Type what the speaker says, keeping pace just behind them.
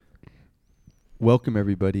Welcome,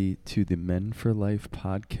 everybody, to the Men for Life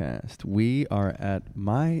podcast. We are at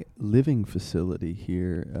my living facility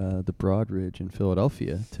here, the Broadridge in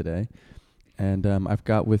Philadelphia today. And I've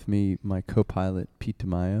got with me my co-pilot, Pete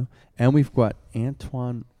DeMaio, and we've got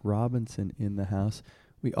Antoine Robinson in the house.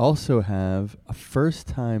 We also have a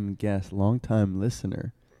first-time guest, long-time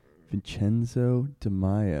listener, Vincenzo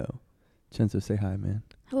DeMaio. Vincenzo, say hi, man.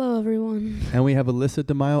 Hello, everyone. And we have Alyssa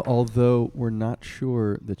DeMaio, although we're not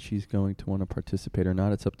sure that she's going to want to participate or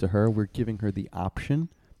not. It's up to her. We're giving her the option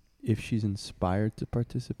if she's inspired to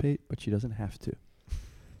participate, but she doesn't have to.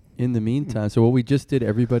 In the meantime, so what we just did,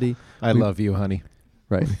 everybody... I love you, honey.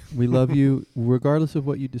 Right. We love you regardless of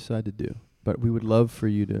what you decide to do, but we would love for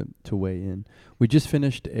you to weigh in. We just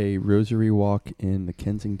finished a Rosary walk in the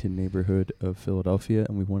Kensington neighborhood of Philadelphia,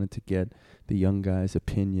 and we wanted to get the young guys'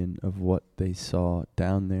 opinion of what they saw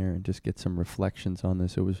down there and just get some reflections on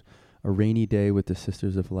this. It was a rainy day with the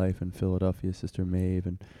Sisters of Life in Philadelphia, Sister Maeve,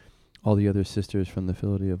 and all the other sisters from the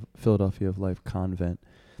Philadelphia of Life convent.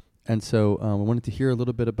 And so I wanted to hear a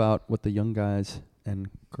little bit about what the young guys and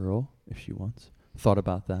girl, if she wants, thought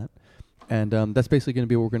about that. And that's basically going to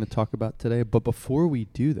be what we're going to talk about today. But before we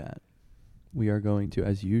do that, we are going to,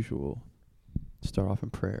 as usual, start off in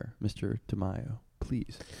prayer. Mr. DeMaio,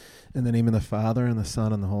 please. In the name of the Father, and the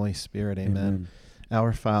Son, and the Holy Spirit, amen.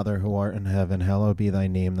 Our Father, who art in heaven, hallowed be thy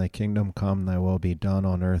name. Thy kingdom come, thy will be done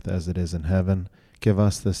on earth as it is in heaven. Give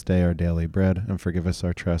us this day our daily bread, and forgive us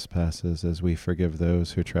our trespasses, as we forgive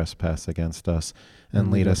those who trespass against us. And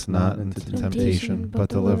lead us not into temptation, but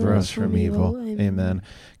deliver us from evil. Amen.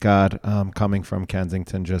 God, coming from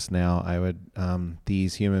Kensington just now,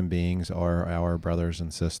 these human beings are our brothers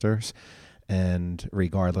and sisters, and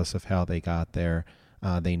regardless of how they got there,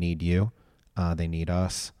 they need you, they need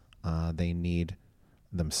us, they need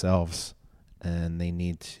themselves, and they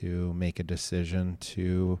need to make a decision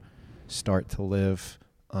to start to live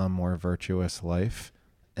a more virtuous life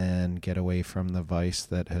and get away from the vice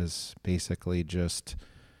that has basically just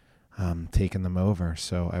taken them over.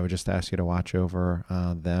 So I would just ask you to watch over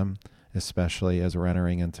them, especially as we're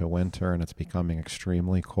entering into winter and it's becoming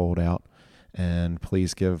extremely cold out. And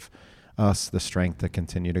please give us the strength to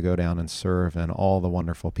continue to go down and serve, and all the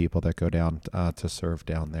wonderful people that go down to serve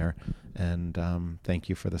down there. And thank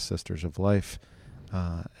you for the Sisters of Life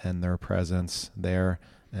and their presence there.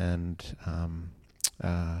 And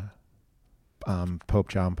Pope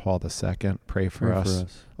John Paul II, pray for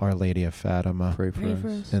us. Our Lady of Fatima, Pray for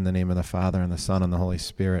us. In the name of the Father, and the Son, and the Holy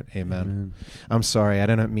Spirit, amen. I'm sorry, I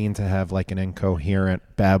didn't mean to have like an incoherent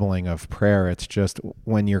babbling of prayer. It's just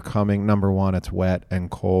when you're coming, number one, it's wet and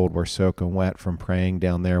cold. We're soaking wet from praying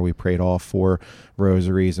down there. We prayed all 4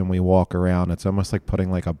 rosaries, and we walk around. It's almost like putting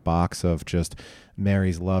like a box of just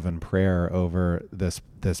Mary's love and prayer over this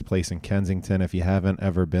place in Kensington. If you haven't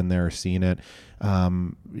ever been there or seen it,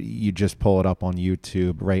 you just pull it up on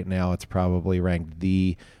YouTube. Right now, it's probably ranked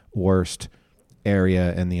the worst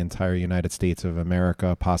area in the entire United States of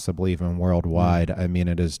America, possibly even worldwide. I mean,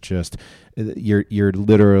 it is just, you're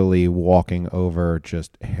literally walking over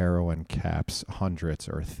just heroin caps, hundreds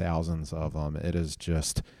or thousands of them. It is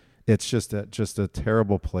just, it's just a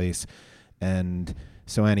terrible place. And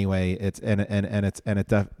so anyway, it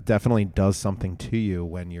definitely does something to you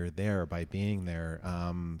when you're there by being there.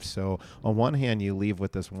 So on one hand, you leave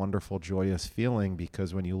with this wonderful, joyous feeling,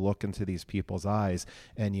 because when you look into these people's eyes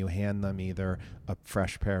and you hand them either a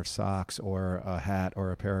fresh pair of socks or a hat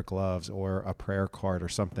or a pair of gloves or a prayer card or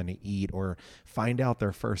something to eat, or find out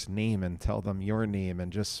their first name and tell them your name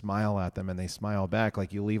and just smile at them and they smile back,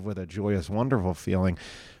 like you leave with a joyous, wonderful feeling.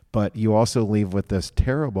 But you also leave with this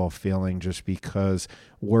terrible feeling, just because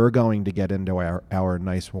we're going to get into our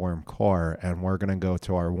nice warm car and we're going to go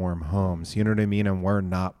to our warm homes. You know what I mean? And we're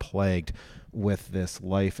not plagued with this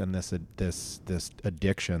life and this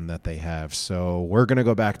addiction that they have. So we're going to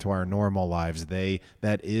go back to our normal lives.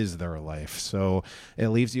 That is their life. So it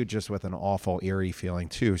leaves you just with an awful, eerie feeling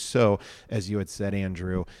too. So as you had said,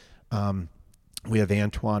 Andrew, we have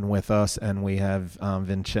Antoine with us, and we have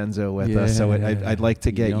Vincenzo with us. So I'd like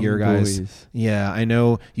to get your guys. Boys. Yeah, I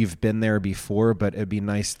know you've been there before, but it'd be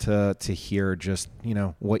nice to hear just,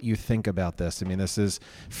 what you think about this. I mean, this is,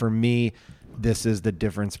 for me, this is the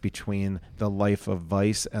difference between the life of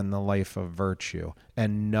vice and the life of virtue.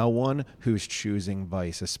 And no one who's choosing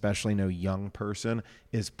vice, especially no young person,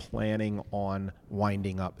 is planning on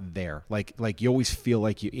winding up there. Like you always feel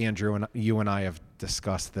like Andrew and I have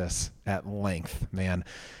discussed this at length, man.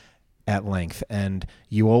 At length. And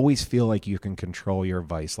you always feel like you can control your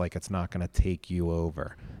vice, like it's not going to take you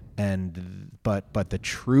over. But the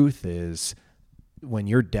truth is, when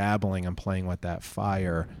you're dabbling and playing with that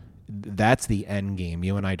fire, that's the end game.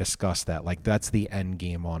 You and I discussed that. Like, that's the end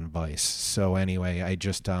game on Vice. So anyway, I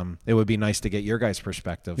just it would be nice to get your guys'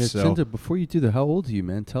 perspective. Yeah, so Chinta, before you do that, how old are you,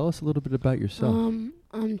 man? Tell us a little bit about yourself.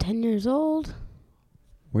 I'm 10 years old.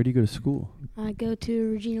 Where do you go to school? I go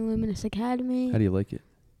to Regina Luminous Academy. How do you like it?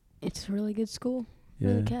 It's a really good school. Yeah.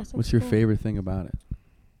 Really Catholic What's your school. favorite thing about it?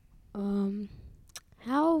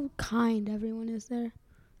 How kind everyone is there.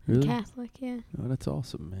 Really? Catholic, yeah. Oh, that's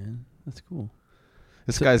awesome, man. That's cool.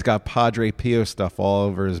 this guy's got Padre Pio stuff all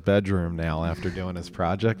over his bedroom now after doing his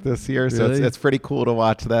project this year. So Really? it's pretty cool to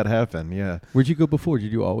watch that happen. Yeah. Where'd you go before?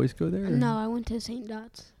 Did you always go there? or- No, I went to St.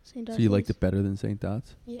 Dot's. St. Dot's. So you liked it better than St.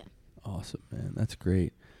 Dot's? Yeah. Awesome, man. That's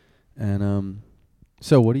great. And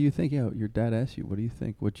so what do you think? Yeah, your dad asked you, what do you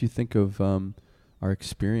think? What do you think of our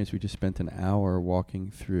experience? We just spent an hour walking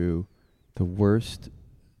through the worst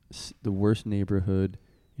neighborhood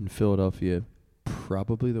in Philadelphia,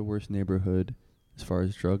 probably the worst neighborhood as far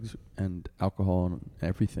as drugs and alcohol and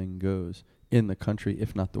everything goes in the country,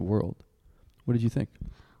 if not the world. What did you think?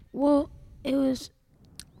 Well, it was,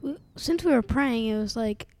 since we were praying, it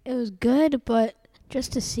was good, but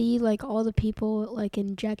just to see, like, all the people, like,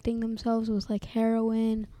 injecting themselves with, like,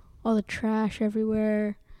 heroin, all the trash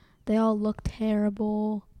everywhere, they all look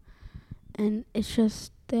terrible, and it's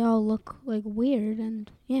just, they all look, like, weird,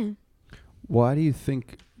 and, yeah. What do you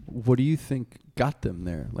think got them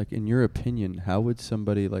there? Like, in your opinion, how would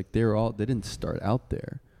somebody, like, they didn't start out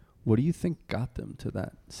there. What do you think got them to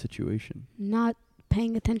that situation? Not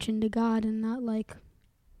paying attention to God and not, like,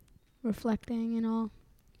 reflecting and all.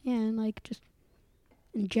 Yeah, and, like, just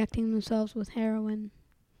injecting themselves with heroin.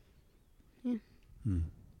 Yeah.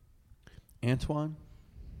 Antoine,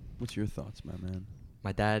 what's your thoughts, my man?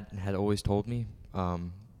 My dad had always told me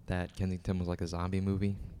that Kensington was like a zombie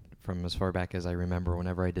movie from as far back as I remember.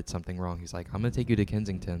 Whenever I did something wrong, he's like, I'm going to take you to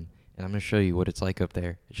Kensington, and I'm going to show you what it's like up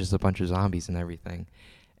there. It's just a bunch of zombies and everything.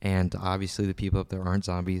 And obviously the people up there aren't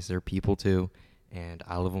zombies. They're people too, and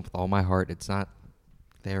I love them with all my heart. It's not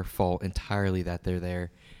their fault entirely that they're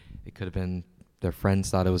there. It could have been their friends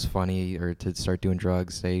thought it was funny or to start doing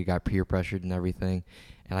drugs. They got peer pressured and everything.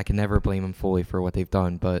 And I can never blame them fully for what they've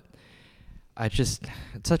done. But it's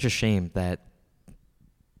such a shame that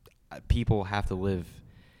people have to live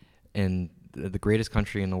in the greatest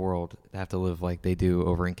country in the world, have to live like they do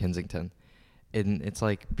over in Kensington. And it's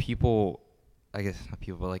like people, I guess not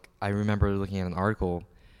people, but like I remember looking at an article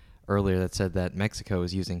earlier that said that Mexico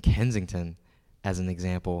is using Kensington as an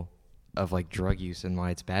example of like drug use and why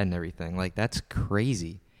it's bad and everything. Like, that's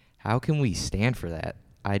crazy. How can we stand for that?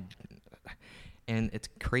 And it's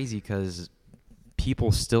crazy because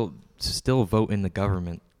people still vote in the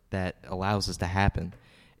government that allows this to happen.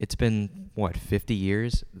 It's been 50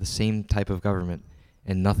 years, the same type of government,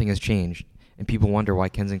 and nothing has changed. And people wonder why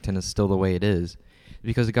Kensington is still the way it is,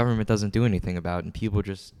 because the government doesn't do anything about it, and people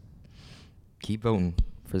just keep voting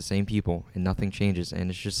for the same people, and nothing changes. And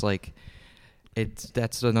it's just like,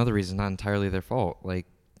 that's another reason, not entirely their fault. Like,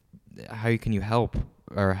 how can you help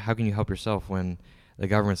yourself when the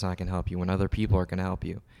government's not going to help you, when other people are going to help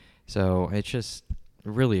you? So it's just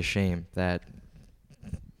really a shame that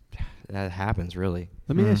happens, really.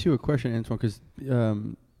 Let me ask you a question, Antoine, because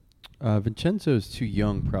Vincenzo's too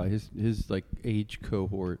young, probably. His like age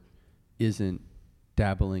cohort isn't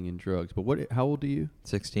dabbling in drugs. But how old are you?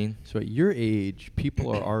 16. So at your age, people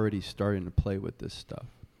are already starting to play with this stuff.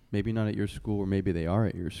 Maybe not at your school, or maybe they are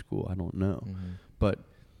at your school. I don't know. Mm-hmm. But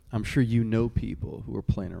I'm sure you know people who are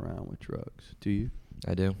playing around with drugs. Do you?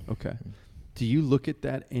 I do. Okay. Do you look at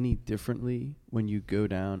that any differently when you go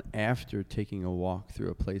down after taking a walk through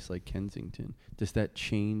a place like Kensington? Does that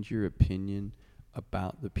change your opinion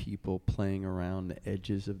about the people playing around the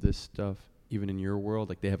edges of this stuff, even in your world?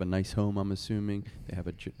 Like, they have a nice home, I'm assuming. They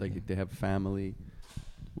have they have family.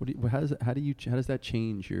 How does that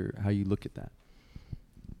change how you look at that?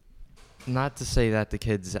 Not to say that the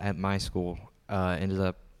kids at my school ended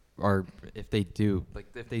up, or if they do, like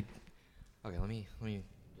if they. Okay, let me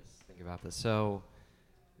just think about this. So,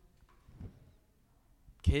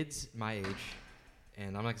 kids my age, and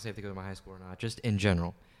I'm not gonna say if they go to my high school or not, just in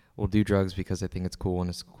general, will do drugs because they think it's cool and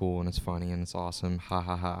it's funny and it's awesome. Ha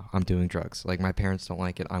ha ha! I'm doing drugs. Like, my parents don't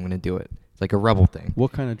like it, I'm gonna do it. It's like a rebel thing.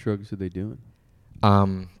 What kind of drugs are they doing?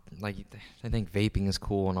 Like, I think vaping is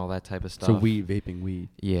cool and all that type of stuff. So vaping weed.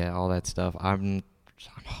 Yeah, all that stuff. I'm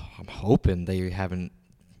hoping they haven't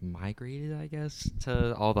migrated, I guess,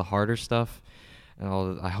 to all the harder stuff,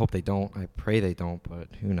 and I hope they don't. I pray they don't, but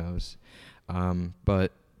who knows?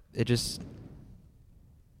 But it's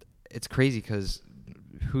crazy because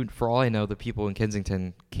for all I know, the people in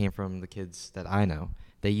Kensington came from the kids that I know.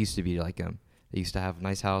 They used to be like them. They used to have a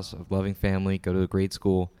nice house, a loving family, go to a great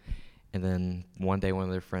school, And then one day one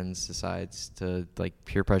of their friends decides to like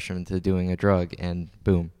peer pressure them into doing a drug, and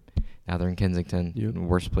boom, now they're in Kensington, Yep. the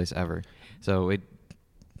worst place ever. So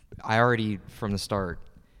I already from the start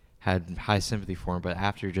had high sympathy for him, but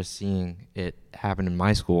after just seeing it happen in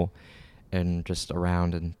my school and just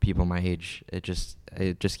around and people my age, it just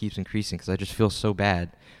keeps increasing, because I just feel so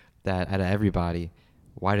bad that out of everybody,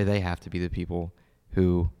 why do they have to be the people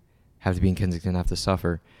who have to be in Kensington, have to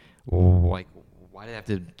suffer? Like, why did they have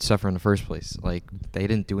to suffer in the first place? Like, they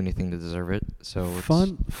didn't do anything to deserve it. So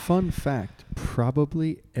Fun fact,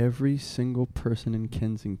 probably every single person in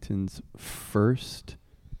Kensington's first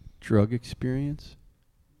drug experience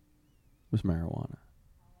was marijuana.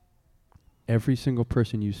 Every single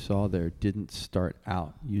person you saw there didn't start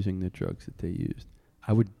out using the drugs that they used.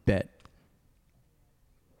 I would bet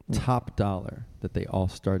top dollar that they all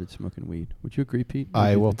started smoking weed. Would you agree, Pete?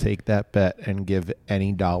 I will take that bet and give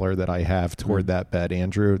any dollar that I have toward that bet,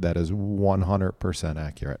 Andrew. That is 100%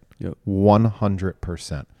 accurate. Yep.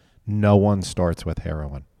 100%. No one starts with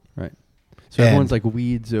heroin. Right. So everyone's like,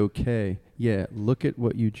 weed's okay. Yeah, look at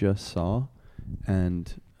what you just saw,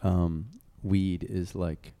 and weed is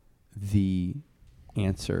like the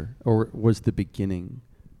answer, or was the beginning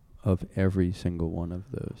of every single one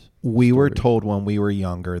of those. We were stories. told when we were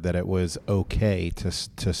younger that it was okay to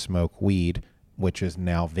smoke weed, which is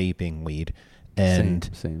now vaping weed. And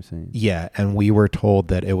Same. Yeah, and we were told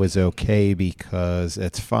that it was okay because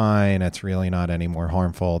it's fine. It's really not any more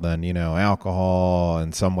harmful than, alcohol.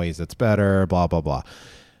 In some ways it's better, blah, blah, blah.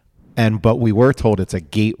 But we were told it's a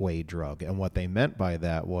gateway drug. And what they meant by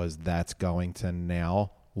that was that's going to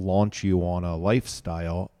now launch you on a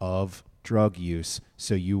lifestyle of drug use,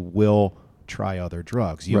 so you will try other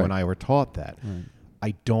drugs. You and I were taught that. Right.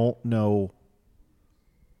 I don't know.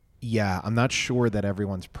 Yeah, I'm not sure that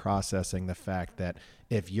everyone's processing the fact that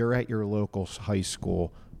if you're at your local high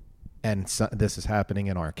school, and this is happening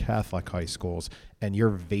in our Catholic high schools, and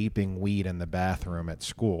you're vaping weed in the bathroom at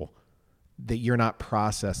school, that you're not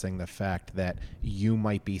processing the fact that you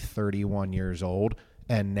might be 31 years old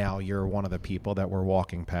and now you're one of the people that we're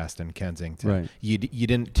walking past in Kensington. Right. You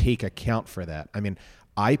didn't take account for that. I mean,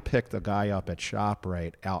 I picked a guy up at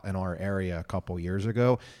ShopRite out in our area a couple years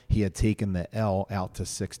ago. He had taken the L out to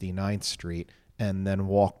 69th Street and then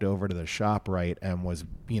walked over to the ShopRite and was,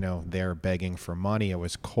 there begging for money. It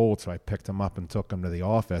was cold, so I picked him up and took him to the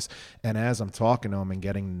office. And as I'm talking to him and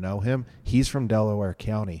getting to know him, he's from Delaware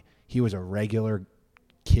County. He was a regular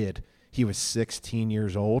kid. He was 16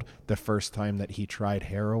 years old the first time that he tried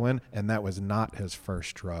heroin, and that was not his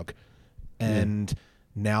first drug. And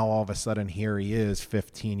now all of a sudden here he is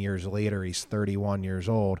 15 years later. He's 31 years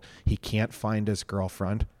old. He can't find his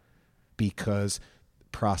girlfriend because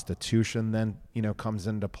prostitution then, comes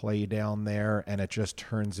into play down there, and it just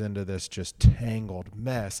turns into this just tangled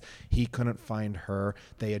mess. He couldn't find her.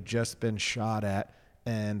 They had just been shot at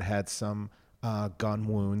and had some gun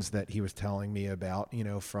wounds that he was telling me about,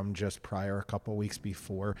 from just prior a couple weeks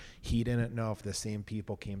before. He didn't know if the same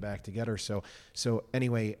people came back together. So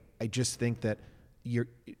anyway, I just think that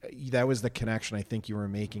that was the connection I think you were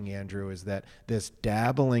making, Andrew, is that this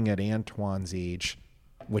dabbling at Antoine's age,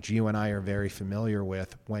 which you and I are very familiar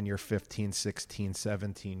with when you're 15, 16,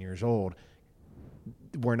 17 years old,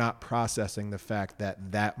 we're not processing the fact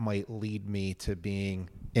that might lead me to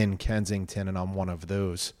being in Kensington and I'm one of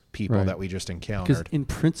those people that we just encountered. Because in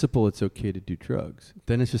principle, it's okay to do drugs.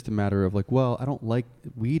 Then it's just a matter of like, well, I don't like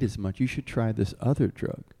weed as much. You should try this other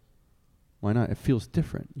drug. Why not? It feels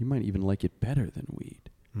different. You might even like it better than weed,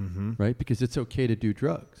 right? Because it's okay to do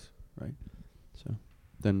drugs, right? So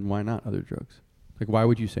then why not other drugs? Like, why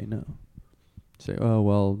would you say no? Say, oh,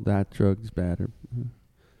 well, that drug's bad.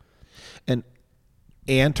 And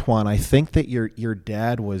Antoine, I think that your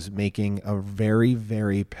dad was making a very,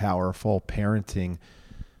 very powerful parenting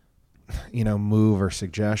move or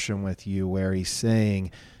suggestion with you, where he's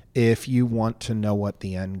saying, if you want to know what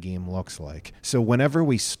the end game looks like. So whenever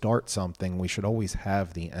we start something, we should always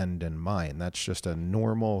have the end in mind. That's just a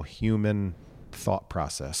normal human thought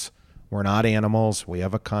process. We're not animals. We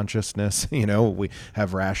have a consciousness, we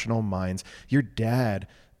have rational minds. Your dad,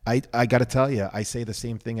 I got to tell you, I say the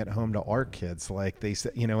same thing at home to our kids. Like they say,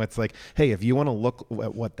 it's like, hey, if you want to look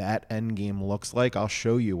at what that end game looks like, I'll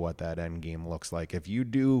show you what that end game looks like. If you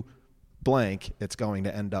do blank, it's going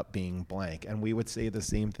to end up being blank. And we would say the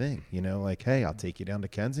same thing, like, hey, I'll take you down to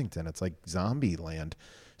Kensington. It's like zombie land.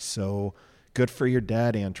 So good for your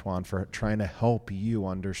dad, Antoine, for trying to help you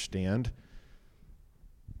understand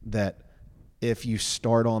that if you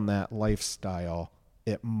start on that lifestyle,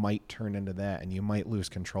 it might turn into that and you might lose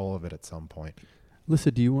control of it at some point.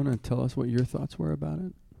 Lisa, do you want to tell us what your thoughts were about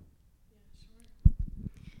it?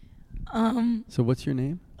 So what's your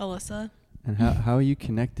name? Alyssa. And how are you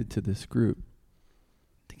connected to this group?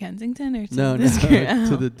 To Kensington or to No, this group?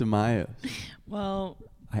 to the DeMaios. Well,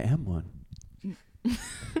 I am one.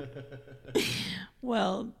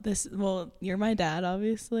 well, you're my dad,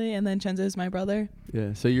 obviously, and then Chenzo's my brother.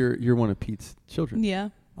 Yeah, so you're one of Pete's children. Yeah.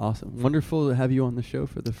 Awesome. Wonderful to have you on the show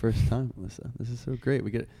for the first time, Alyssa. This is so great. We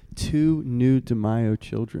get 2 new DeMaio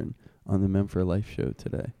children on the Men for Life show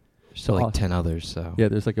today. There's still like 10 others, so. Yeah,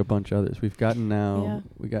 there's like a bunch of others. We've gotten now,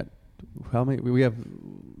 we got, how many? We have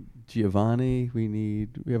Giovanni. We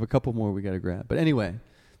have a couple more we got to grab. But anyway,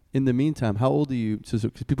 in the meantime, how old are you? So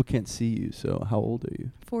 'cause people can't see you, so how old are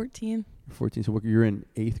you? 14. 14. So you're in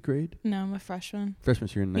 8th grade? No, I'm a freshman. Freshman,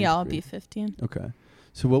 so you're in 9th grade. Yeah, I'll be 15. Okay.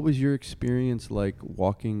 So what was your experience like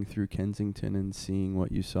walking through Kensington and seeing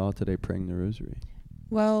what you saw today praying the Rosary?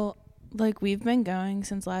 Well, like we've been going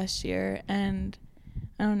since last year, and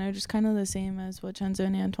I don't know, just kind of the same as what Chenzo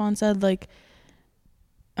and Antoine said. Like,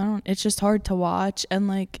 it's just hard to watch, and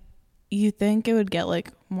like you think it would get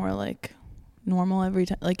like more like normal every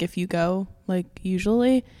time, like if you go like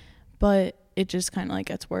usually, but it just kind of like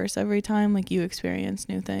gets worse every time. Like you experience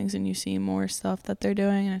new things and you see more stuff that they're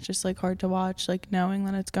doing, and it's just like hard to watch, like knowing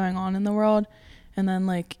that it's going on in the world, and then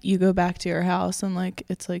like you go back to your house and like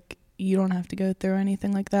it's like you don't have to go through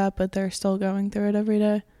anything like that, but they're still going through it every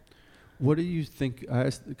day. What do you think,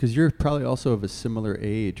 because you're probably also of a similar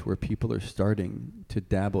age where people are starting to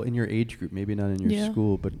dabble in your age group, maybe not in your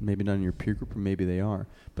school, but maybe not in your peer group, or maybe they are,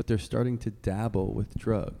 but they're starting to dabble with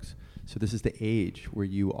drugs. So this is the age where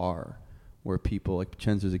you are, where people, like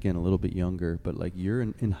Chenzo's again a little bit younger, but like you're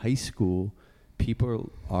in high school,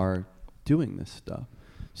 people are doing this stuff.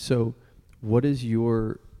 So what is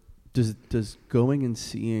does going and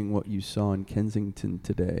seeing what you saw in Kensington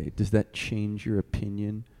today, does that change your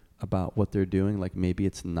opinion about what they're doing? Like maybe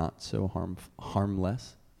it's not so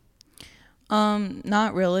harmless?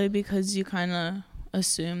 Not really, because you kind of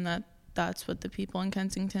assume that that's what the people in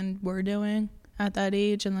Kensington were doing at that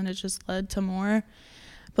age, and then it just led to more.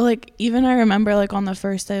 But like even I remember like on the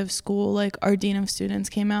first day of school, like our dean of students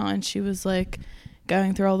came out and she was like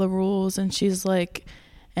going through all the rules, and she's like,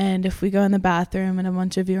 and if we go in the bathroom and a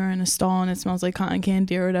bunch of you are in a stall and it smells like cotton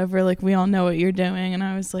candy or whatever, like we all know what you're doing. And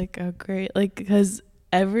I was like, oh great, like because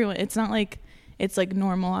everyone, it's not like it's like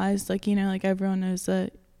normalized, like, you know, like everyone knows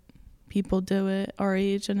that people do it our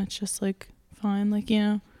age, and it's just like fine, like, you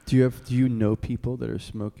know. Do you know people that are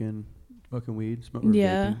smoking weed,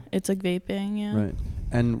 yeah, vaping? it's like vaping, yeah. Right.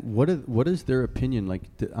 And what is their opinion like?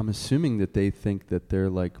 I'm assuming that they think that they're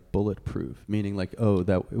like bulletproof, meaning like, oh,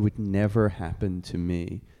 that it would never happen to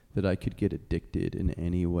me, that I could get addicted in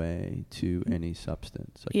any way to any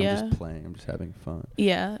substance. Like I'm just playing, I'm just having fun.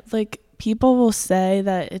 Yeah, like people will say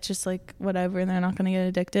that it's just like whatever and they're not going to get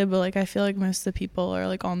addicted, but like I feel like most of the people are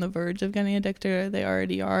like on the verge of getting addicted, or they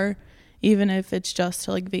already are, even if it's just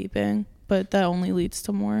to like vaping, but that only leads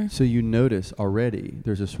to more. So you notice already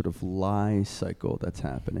there's a sort of lie cycle that's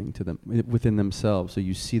happening to them within themselves. So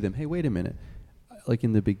you see them, hey, wait a minute, like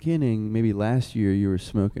in the beginning, maybe last year you were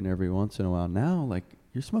smoking every once in a while, now like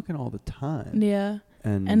you're smoking all the time. Yeah.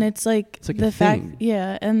 And it's like the fact,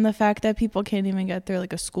 and the fact that people can't even get through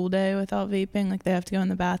like a school day without vaping, like they have to go in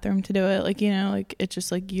the bathroom to do it, like, you know, like it's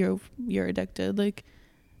just like you're addicted, like,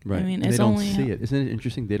 right. I mean, it's only they don't see it. Isn't it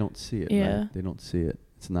interesting? They don't see it. Yeah, right? They don't see it.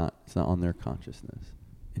 It's not on their consciousness.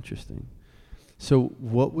 Interesting. So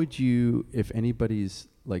what would you, if anybody's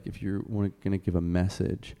like, if you're going to give a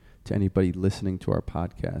message to anybody listening to our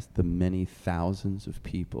podcast, the many thousands of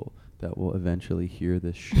people that will eventually hear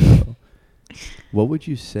this show, what would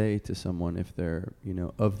you say to someone if they're, you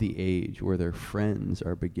know, of the age where their friends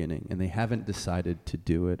are beginning and they haven't decided to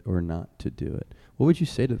do it or not to do it? What would you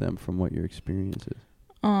say to them from what your experience is?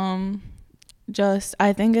 Just,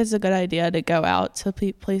 I think it's a good idea to go out to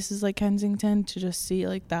places like Kensington to just see,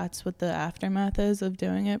 like, that's what the aftermath is of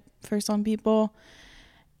doing it for some people.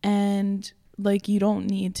 And, like, you don't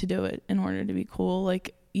need to do it in order to be cool.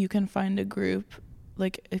 Like, you can find a group,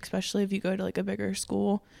 like, especially if you go to, like, a bigger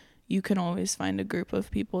school, you can always find a group of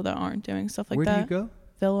people that aren't doing stuff like that. Where do you go?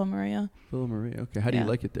 Villa Maria. Villa Maria. Okay. How do you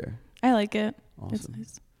like it there? I like it. Awesome. It's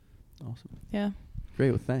nice. Awesome. Yeah.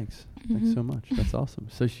 Great. Well, thanks. Mm-hmm. Thanks so much. That's awesome.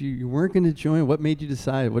 So you weren't going to join. What made you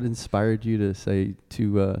decide? What inspired you to say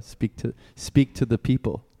to speak to the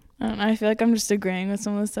people? I don't know. I feel like I'm just agreeing with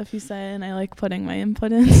some of the stuff you say, and I like putting my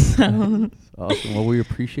input in. So. Awesome. Well, we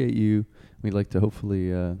appreciate you. We'd like to hopefully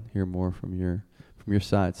hear more from your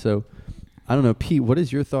side. So, I don't know, Pete. What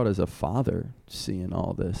is your thought as a father seeing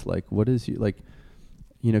all this? Like, what is you like?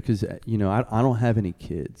 You know, because I don't have any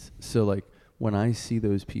kids, so like when I see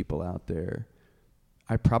those people out there,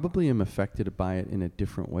 I probably am affected by it in a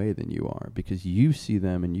different way than you are, because you see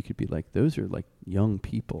them and you could be like, those are like young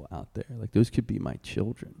people out there. Like those could be my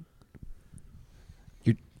children.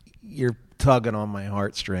 You're tugging on my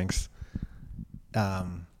heartstrings.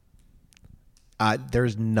 There's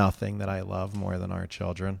nothing that I love more than our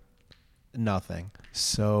children. Nothing.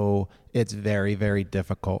 So it's very, very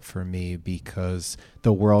difficult for me because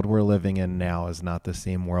the world we're living in now is not the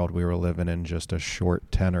same world we were living in just a short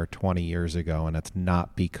 10 or 20 years ago. And it's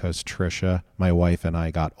not because Trisha, my wife, and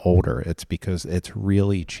I got older. It's because it's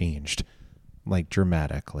really changed, like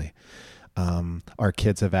dramatically. Our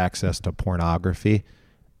kids have access to pornography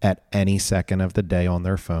at any second of the day on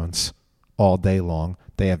their phones all day long.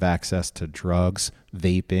 They have access to drugs,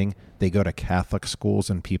 vaping. They go to Catholic schools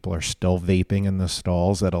and people are still vaping in the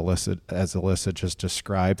stalls as Alyssa just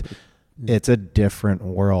described. It's a different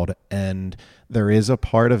world. And there is a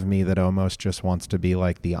part of me that almost just wants to be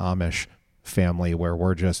like the Amish family where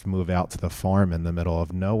we're just move out to the farm in the middle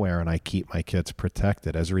of nowhere and I keep my kids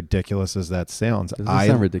protected. As ridiculous as that sounds. It doesn't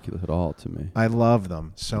sound ridiculous at all to me. I love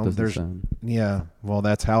them. So yeah, well,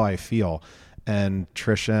 that's how I feel. And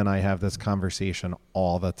Trisha and I have this conversation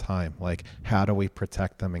all the time. Like, how do we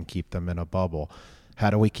protect them and keep them in a bubble?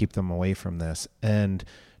 How do we keep them away from this? And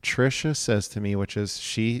Trisha says to me, which is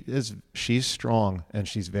she's strong and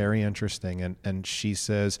she's very interesting. And she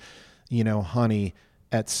says, you know, honey,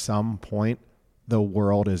 at some point the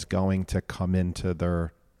world is going to come into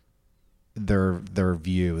their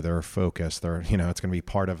view, their focus, it's going to be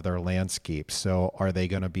part of their landscape. So are they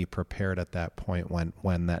going to be prepared at that point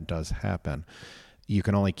when that does happen? You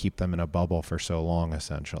can only keep them in a bubble for so long,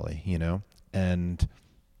 essentially, And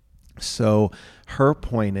so her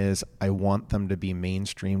point is, I want them to be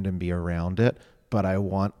mainstreamed and be around it, but I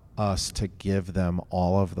want us to give them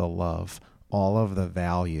all of the love, all of the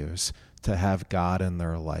values, to have God in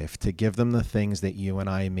their life, to give them the things that you and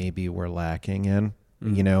I maybe were lacking in.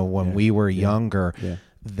 When we were younger,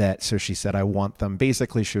 so she said, I want them,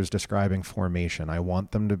 basically she was describing formation. I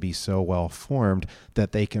want them to be so well formed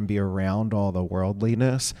that they can be around all the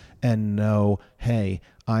worldliness and know, hey,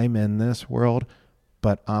 I'm in this world,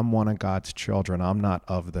 but I'm one of God's children. I'm not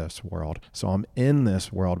of this world. So I'm in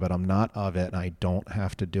this world, but I'm not of it. And I don't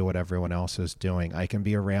have to do what everyone else is doing. I can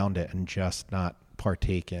be around it and just not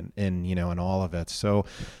partake in all of it. So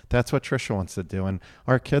that's what Trisha wants to do. And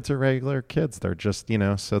our kids are regular kids. They're just,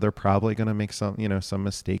 so they're probably going to make some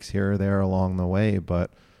mistakes here or there along the way.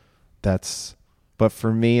 But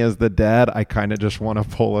for me as the dad, I kind of just want to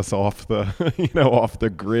pull us off the, off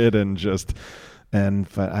the grid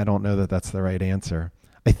but I don't know that that's the right answer.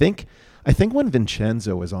 I think when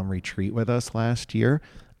Vincenzo was on retreat with us last year,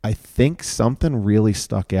 I think something really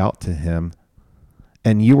stuck out to him.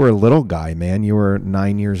 And you were a little guy, man. You were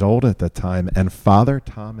 9 years old at the time. And Father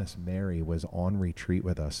Thomas Mary was on retreat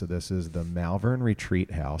with us. So this is the Malvern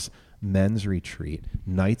Retreat House, men's retreat,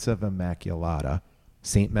 Knights of Immaculata,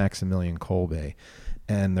 St. Maximilian Kolbe.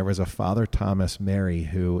 And there was a Father Thomas Mary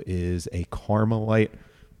who is a Carmelite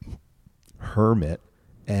hermit.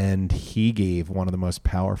 And he gave one of the most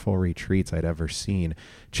powerful retreats I'd ever seen.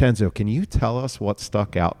 Chenzo, can you tell us what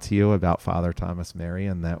stuck out to you about Father Thomas Mary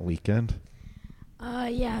in that weekend?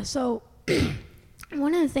 So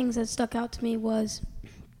one of the things that stuck out to me was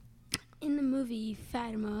in the movie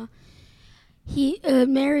Fatima,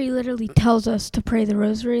 Mary literally tells us to pray the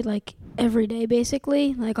Rosary like every day,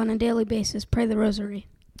 basically, like on a daily basis, pray the Rosary.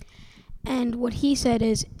 And what he said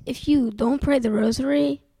is, if you don't pray the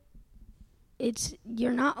Rosary,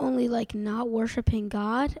 you're not only like not worshiping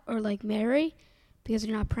God or like Mary because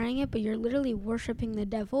you're not praying it, but you're literally worshiping the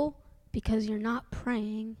devil because you're not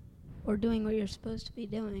praying or doing what you're supposed to be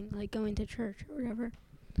doing, like going to church or whatever.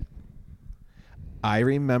 I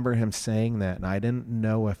remember him saying that, and I didn't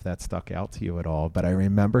know if that stuck out to you at all, but I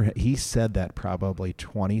remember he said that probably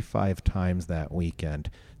 25 times that weekend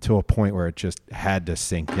to a point where it just had to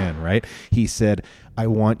sink in, right? He said, I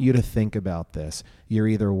want you to think about this. You're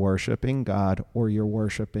either worshiping God or you're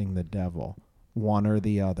worshiping the devil, one or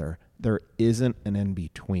the other. There isn't an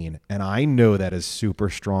in-between. And I know that is super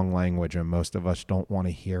strong language and most of us don't want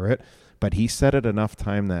to hear it, but he said it enough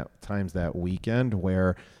times that weekend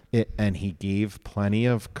where and he gave plenty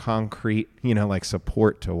of concrete, like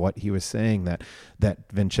support to what he was saying, that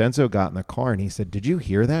Vincenzo got in the car and he said, did you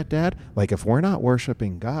hear that, Dad? Like if we're not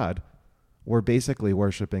worshiping God, we're basically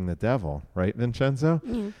worshiping the devil, right, Vincenzo?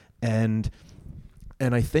 Yeah. And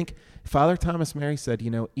I think Father Thomas Mary said,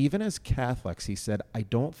 even as Catholics, he said, I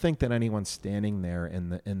don't think that anyone's standing there in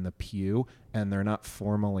the pew and they're not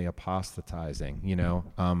formally apostatizing.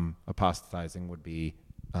 Apostatizing would be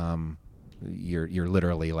you're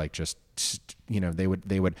literally like just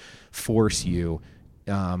they would force you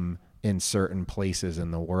in certain places in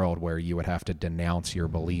the world where you would have to denounce your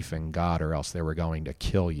belief in God or else they were going to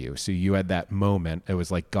kill you. So you had that moment. It was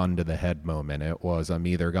like gun to the head moment. It was, I'm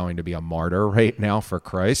either going to be a martyr right now for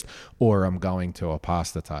Christ or I'm going to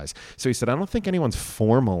apostatize. So he said, I don't think anyone's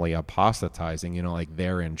formally apostatizing, like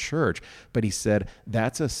they're in church. But he said,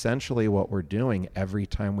 that's essentially what we're doing every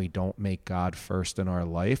time we don't make God first in our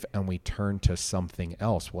life and we turn to something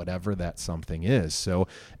else, whatever that something is. So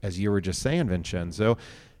as you were just saying, Vincenzo,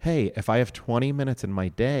 hey, if I have 20 minutes in my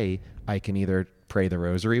day, I can either pray the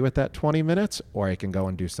rosary with that 20 minutes or I can go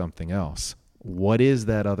and do something else. What is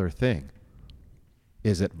that other thing?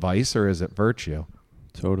 Is it vice or is it virtue?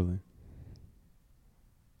 Totally.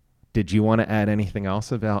 Did you want to add anything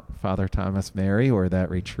else about Father Thomas Mary or that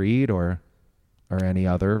retreat or any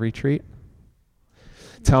other retreat?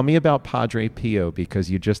 Tell me about Padre Pio, because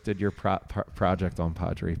you just did your project on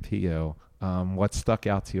Padre Pio. What stuck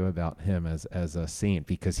out to you about him as a saint?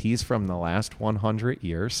 Because he's from the last 100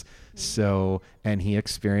 years. So, and he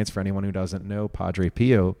experienced, for anyone who doesn't know, Padre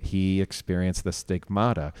Pio, he experienced the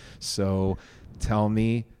stigmata. So tell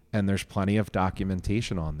me, and there's plenty of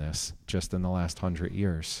documentation on this just in the last 100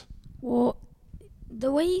 years. Well,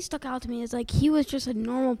 the way he stuck out to me is like he was just a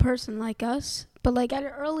normal person like us, but like at an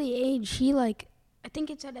early age, he like, I think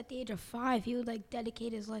it said at the age of 5, he would like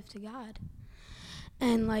dedicate his life to God.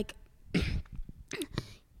 And like,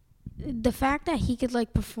 the fact that he could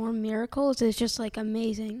like perform miracles is just like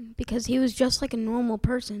amazing, because he was just like a normal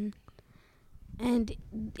person. And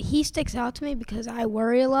he sticks out to me because I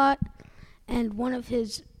worry a lot, and one of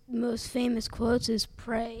his most famous quotes is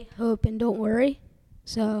pray, hope, and don't worry.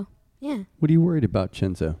 So yeah. What are you worried about,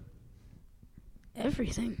 Chenzo?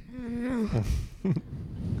 Everything. I don't know.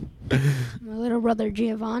 My little brother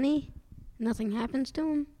Giovanni, nothing happens to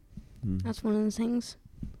him. That's one of the things.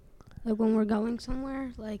 Like when we're going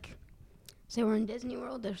somewhere, like say we're in Disney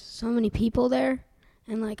World, there's so many people there,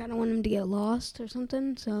 and like I don't want him to get lost or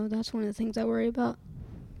something. So that's one of the things I worry about.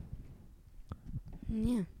 And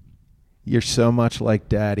yeah. You're so much like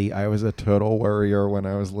Daddy. I was a total worrier when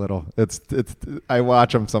I was little. It's. I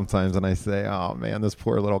watch him sometimes and I say, "Oh man, this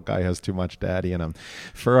poor little guy has too much Daddy in him."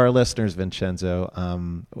 For our listeners, Vincenzo,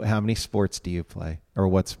 how many sports do you play, or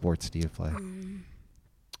what sports do you play?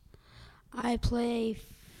 I play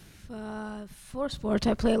 4 sports.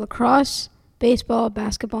 I play lacrosse, baseball,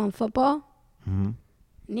 basketball, and football. Mm-hmm.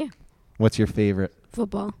 Yeah. What's your favorite?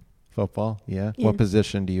 Football. Football? Yeah. Yeah. What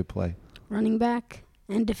position do you play? Running back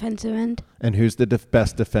and defensive end. And who's the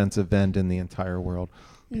best defensive end in the entire world?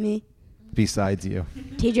 Me. Besides you.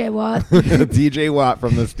 TJ Watt. TJ Watt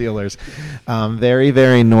from the Steelers. Very,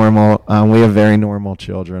 very normal. We have very normal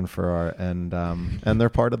children and they're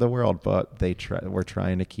part of the world, but we're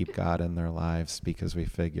trying to keep God in their lives, because we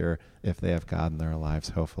figure if they have God in their lives,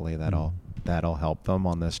 hopefully that'll help them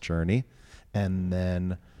on this journey. And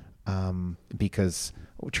then because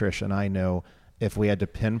Trish and I know, if we had to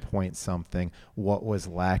pinpoint something, what was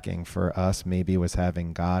lacking for us maybe was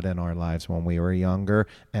having God in our lives when we were younger,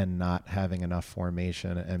 and not having enough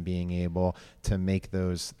formation and being able to make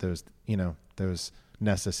those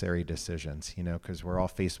necessary decisions, because we're all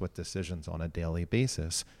faced with decisions on a daily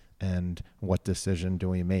basis. And what decision do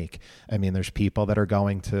we make? I mean, there's people that are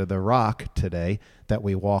going to the Rock today that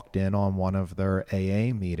we walked in on one of their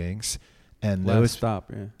AA meetings. And Last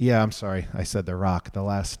Stop, yeah. Yeah, I'm sorry. I said the Rock, the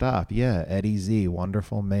Last Stop. Yeah, Eddie Z,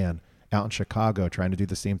 wonderful man, out in Chicago, trying to do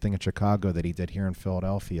the same thing in Chicago that he did here in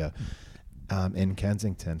Philadelphia, in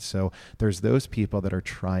Kensington. So there's those people that are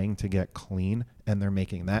trying to get clean, and they're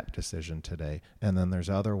making that decision today. And then there's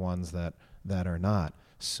other ones that are not.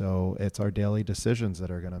 So it's our daily decisions that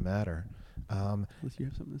are going to matter. Liz, you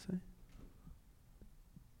have something to say?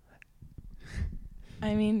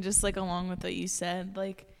 I mean, just like along with what you said,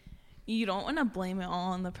 like, you don't want to blame it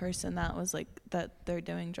all on the person that was like that they're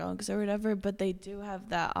doing drugs or whatever, but they do have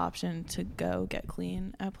that option to go get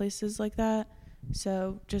clean at places like that.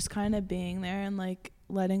 So just kind of being there and like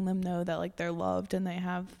letting them know that like they're loved and they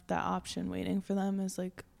have that option waiting for them is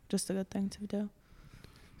like just a good thing to do.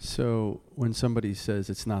 So when somebody says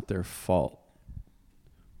it's not their fault,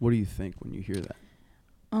 what do you think when you hear that?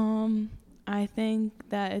 I think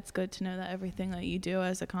that it's good to know that everything that you do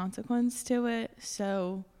has a consequence to it.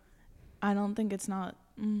 So I don't think it's not,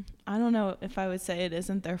 I don't know if I would say it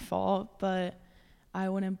isn't their fault, but I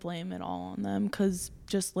wouldn't blame it all on them, because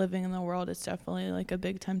just living in the world is definitely like a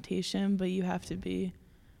big temptation, but you have to be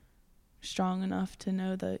strong enough to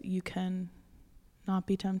know that you can not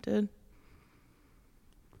be tempted.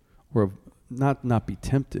 Or not be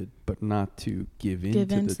tempted, but not to give in to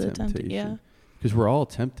the temptation. Yeah. Because we're all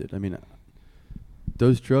tempted. I mean,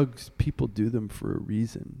 those drugs, people do them for a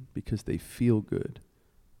reason, because they feel good.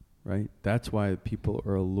 right? That's why people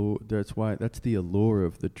are that's the allure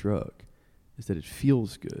of the drug, is that it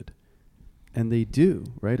feels good. And they do,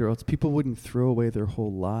 right? Or else people wouldn't throw away their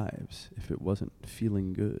whole lives if it wasn't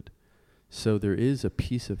feeling good. So there is a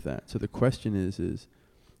piece of that. So the question is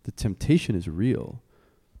the temptation is real.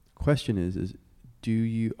 The question is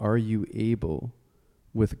are you able,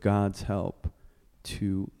 with God's help,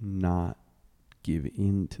 to not give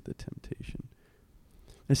in to the temptation?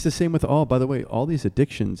 It's the same with by the way, all these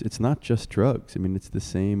addictions, it's not just drugs. I mean, it's the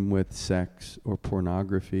same with sex or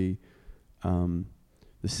pornography. The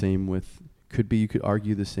same with, you could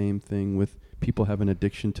argue the same thing with people have an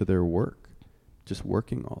addiction to their work, just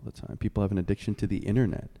working all the time. People have an addiction to the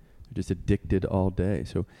internet. They're just addicted all day.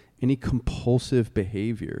 So any compulsive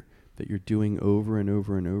behavior that you're doing over and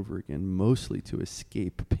over and over again, mostly to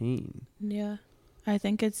escape pain. Yeah. I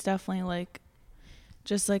think it's definitely like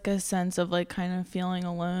just like a sense of like kind of feeling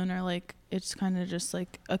alone, or like it's kind of just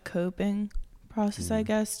like a coping process, I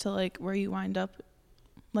guess, to like where you wind up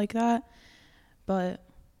like that. But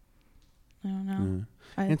I don't know.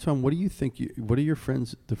 Antoine, what do you think? What are your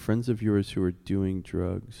friends, the friends of yours who are doing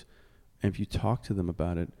drugs, and if you talk to them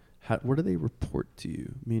about it, what do they report to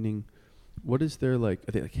you? Meaning, what is their like?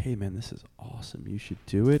 Are they like, hey man, this is awesome, you should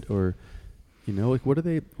do it? Or, like do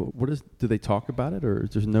they talk about it? Or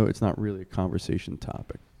it's not really a conversation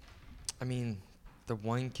topic? I mean, the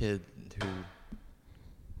one kid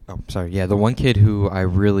who I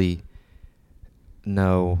really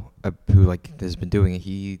know, who like has been doing it,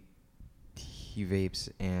 he vapes,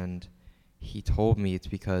 and he told me it's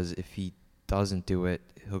because if he doesn't do it,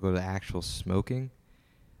 he'll go to actual smoking.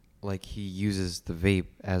 Like, he uses the vape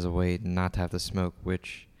as a way not to have to smoke,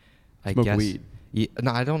 which I guess weed.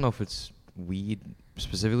 No, I don't know if it's weed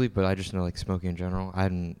specifically, but I just know like smoking in general. I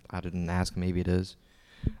didn't ask. Maybe it is.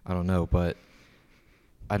 I don't know, but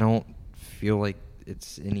I don't feel like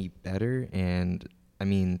it's any better. And I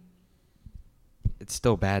mean, it's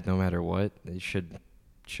still bad no matter what. They shouldn't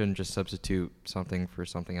just substitute something for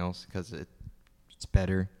something else because it's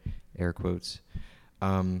better, air quotes.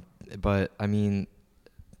 But I mean,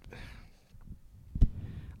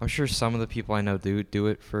 I'm sure some of the people I know do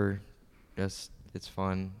it for just, it's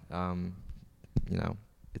fun.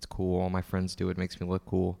 It's cool. All my friends do it. It makes me look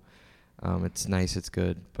cool. It's nice. It's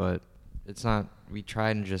good. But it's not, we try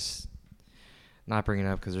and just not bring it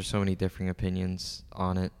up because there's so many differing opinions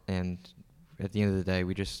on it. And at the end of the day,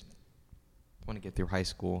 we just want to get through high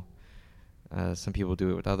school. Some people do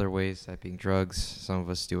it with other ways, that being drugs. Some of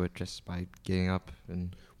us do it just by getting up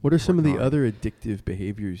and. What are some of the other addictive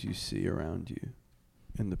behaviors you see around you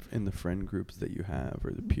in the friend groups that you have,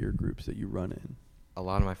 or the peer groups that you run in? A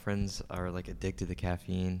lot of my friends are like addicted to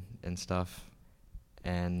caffeine and stuff,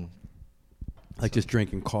 and like just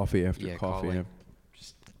drinking coffee after coffee. Like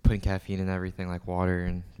just putting caffeine in everything, like water,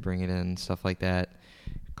 and bring it in, stuff like that.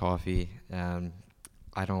 Coffee. I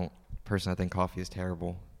think coffee is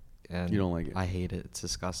terrible. And you don't like it? I hate it. It's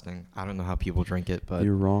disgusting. I don't know how people drink it, but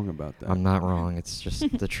you're wrong about that. I'm not wrong. It's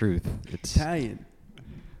just the truth. It's Italian.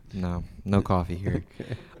 No coffee here.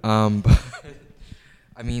 Okay. But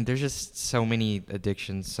I mean, there's just so many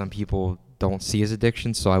addictions some people don't see as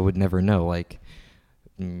addictions, so I would never know. Like,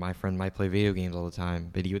 my friend might play video games all the time,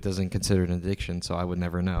 but he doesn't consider it an addiction, so I would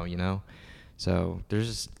never know, So there's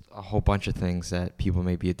just a whole bunch of things that people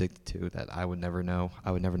may be addicted to that I would never know.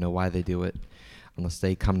 I would never know why they do it unless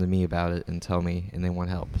they come to me about it and tell me and they want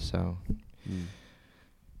help. So, yeah.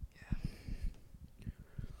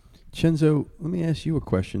 Chenzo, let me ask you a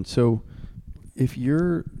question. So, if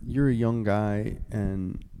you're a young guy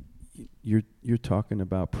and you're talking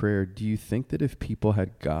about prayer, do you think that if people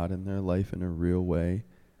had God in their life in a real way,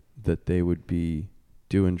 that they would be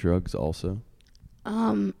doing drugs also?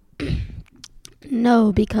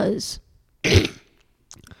 No, because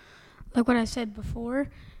like what I said before,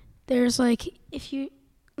 there's like if you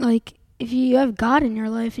have God in your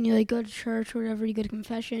life and you like go to church or whatever, you go to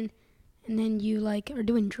confession, and then you like are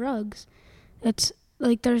doing drugs, that's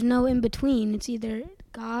like there's no in between. It's either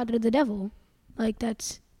God or the devil. Like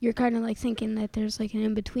you're kind of like thinking that there's like an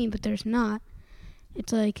in between, but there's not.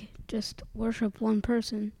 It's like just worship one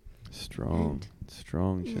person. Strong,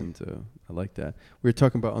 Chenzo. I like that. We were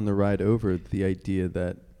talking about on the ride over the idea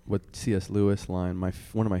that what C.S. Lewis line,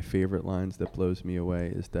 one of my favorite lines that blows me away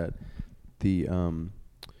is that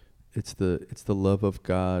it's the love of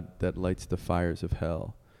God that lights the fires of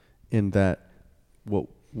hell. In that,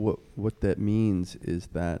 what that means is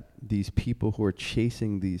that these people who are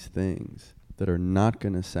chasing these things that are not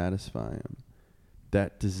going to satisfy them,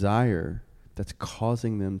 that desire that's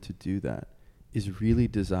causing them to do that is really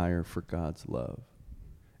desire for God's love.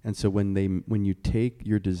 And so when you take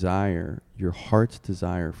your desire, your heart's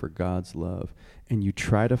desire for God's love, and you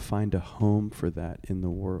try to find a home for that in the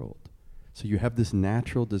world. So you have this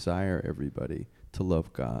natural desire, everybody, to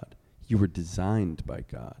love God. You were designed by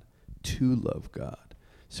God to love God.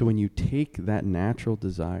 So when you take that natural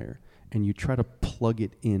desire and you try to plug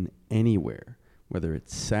it in anywhere, whether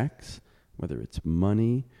it's sex, whether it's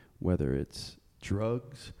money, whether it's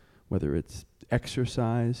drugs, whether it's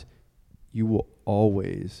exercise, you will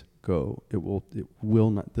always go. It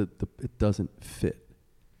will not. It doesn't fit,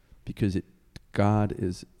 because God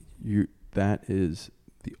is you. That is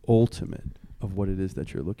the ultimate of what it is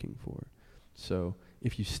that you're looking for. So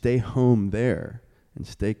if you stay home there and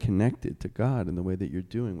stay connected to God in the way that you're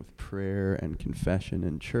doing with prayer and confession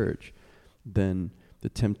and church, then the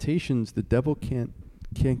temptations, the devil can't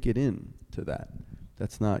get in to that.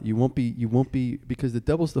 That's not, you won't be, because the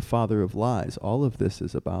devil's the father of lies. All of this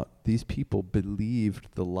is about these people believed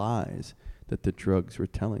the lies that the drugs were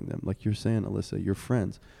telling them. Like you're saying, Alyssa, your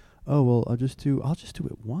friends, oh, well, I'll just do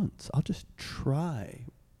it once. I'll just try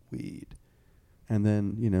weed. And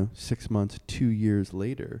then, 6 months, 2 years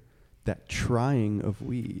later, that trying of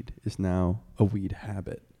weed is now a weed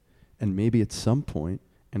habit. And maybe at some point,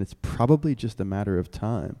 and it's probably just a matter of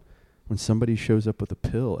time, when somebody shows up with a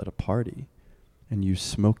pill at a party and you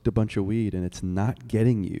smoked a bunch of weed and it's not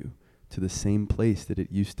getting you to the same place that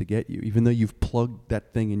it used to get you, even though you've plugged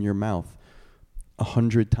that thing in your mouth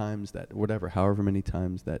 100 times that, whatever, however many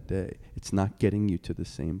times that day, it's not getting you to the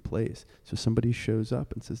same place. So somebody shows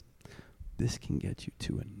up and says, this can get you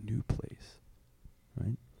to a new place,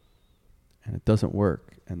 right? And it doesn't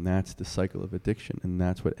work. And that's the cycle of addiction. And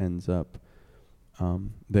that's what ends up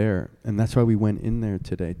there. And that's why we went in there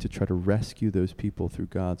today, to try to rescue those people through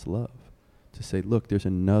God's love. To say, look, there's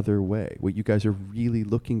another way. What you guys are really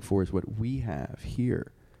looking for is what we have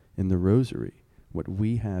here in the Rosary, what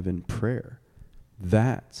we have in prayer.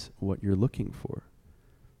 That's what you're looking for.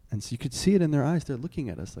 And so you could see it in their eyes. They're looking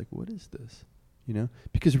at us like, what is this?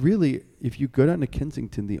 Because really, if you go down to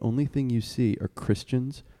Kensington, the only thing you see are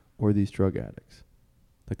Christians or these drug addicts.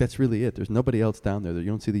 Like, that's really it. There's nobody else down there. You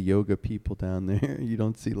don't see the yoga people down there. You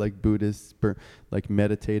don't see, like, Buddhists, like,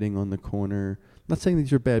 meditating on the corner. I'm not saying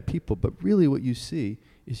these are bad people, but really what you see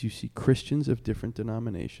is you see Christians of different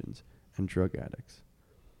denominations and drug addicts.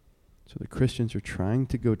 So the Christians are trying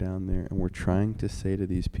to go down there, and we're trying to say to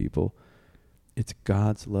these people, it's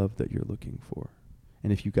God's love that you're looking for.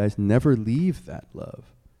 And if you guys never leave that love,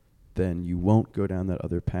 then you won't go down that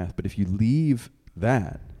other path. But if you leave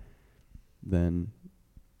that, then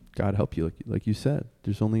God help you, like you said.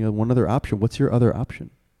 There's only one other option. What's your other option?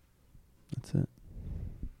 That's it.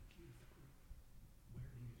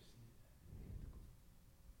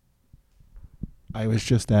 I was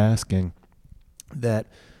just asking that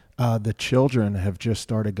the children have just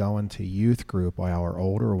started going to youth group, while our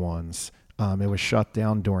older ones, it was shut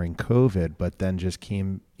down during COVID, but then just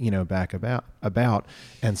came, back about.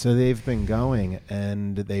 And so they've been going,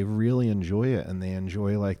 and they really enjoy it. And they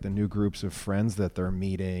enjoy, like, the new groups of friends that they're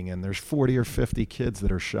meeting. And there's 40 or 50 kids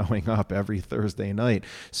that are showing up every Thursday night.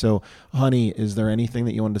 So, honey, is there anything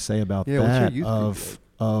that you wanted to say about that? What's your youth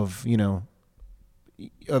group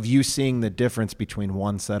like? Of you seeing the difference between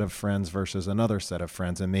one set of friends versus another set of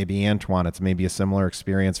friends? And maybe, Antoine, it's maybe a similar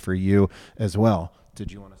experience for you as well.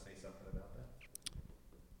 Did you want to say something about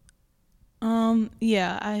that?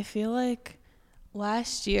 Yeah, I feel like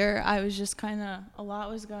last year I was just a lot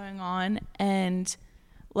was going on, and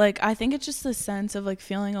like I think it's just the sense of like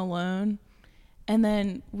feeling alone. And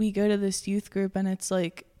then we go to this youth group, and it's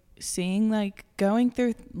like seeing, like, going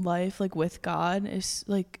through life like with God is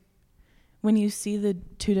like, when you see the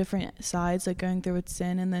two different sides, like going through with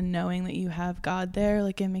sin and then knowing that you have God there,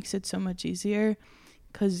 like it makes it so much easier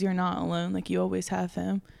because you're not alone. Like, you always have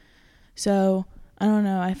him. So I don't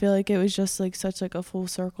know. I feel like it was just like such like a full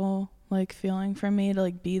circle like feeling for me to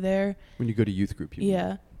like be there. When you go to youth group, you mean?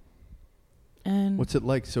 Yeah. And what's it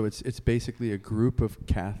like? So it's basically a group of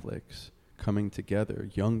Catholics coming together,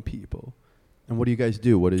 young people. And what do you guys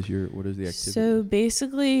do? What is the activity? So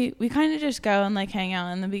basically, we kind of just go and like hang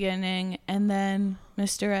out in the beginning, and then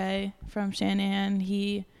Mr. A from Shanahan,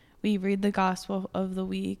 we read the Gospel of the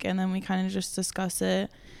week, and then we kind of just discuss it,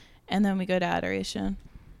 and then we go to adoration.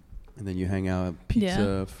 And then you hang out,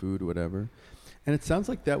 pizza, food, whatever. And it sounds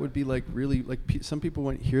like that would be like really like some people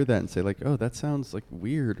won't hear that and say like, oh, that sounds like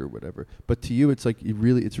weird or whatever. But to you, it's like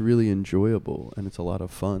it's really enjoyable, and it's a lot of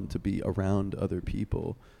fun to be around other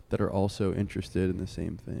people that are also interested in the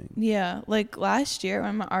same thing. Yeah, like last year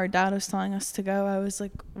when our dad was telling us to go, I was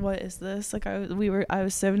like, "What is this?" Like I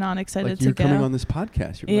was so not excited like to you're go. coming on this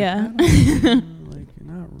podcast. You're yeah, like, like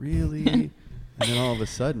not really. And then all of a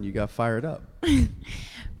sudden, you got fired up.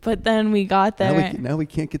 But then we got there. Now we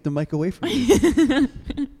can't get the mic away from you.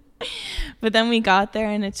 But then we got there,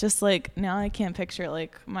 and it's just like, now I can't picture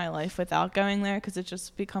like my life without going there, because it's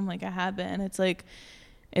just become like a habit. And it's like,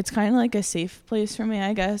 it's kind of like a safe place for me,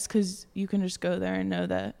 I guess, because you can just go there and know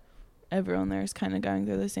that everyone there is kind of going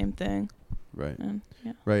through the same thing. Right. And,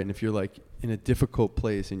 yeah. Right. And if you're like in a difficult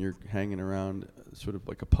place and you're hanging around sort of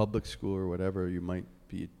like a public school or whatever, you might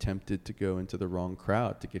be tempted to go into the wrong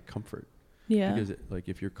crowd to get comfort. Yeah. Because like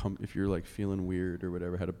if you're like feeling weird or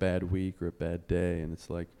whatever, had a bad week or a bad day, and it's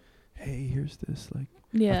like, hey, here's this, like,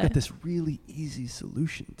 Yeah. I've got this really easy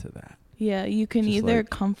solution to that. Yeah, you can Just either like-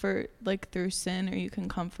 comfort like through sin, or you can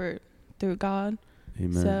comfort through God.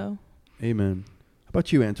 Amen. So Amen. How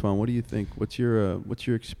about you, Antoine? What do you think? What's your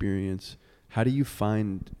experience? How do you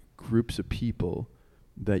find groups of people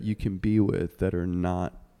that you can be with that are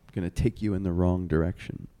not going to take you in the wrong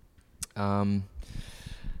direction? I've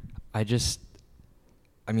gone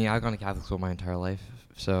to Catholic school my entire life,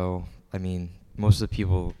 so most of the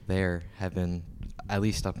people there have been, at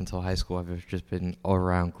least up until high school, I've just been all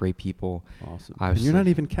around great people. Awesome. And you're not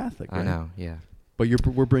even Catholic, right? I know, yeah. But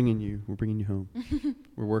we're bringing you home.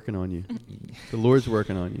 We're working on you. The Lord's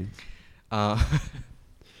working on you.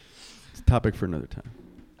 It's a topic for another time.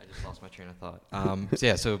 I just lost my train of thought.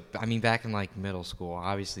 Back in like middle school,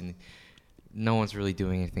 obviously no one's really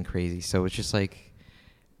doing anything crazy, so it's just like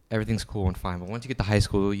everything's cool and fine. But once you get to high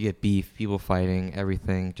school, you get beef, people fighting,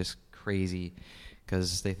 everything just crazy,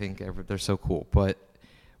 because they think they're so cool. But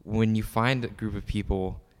when you find a group of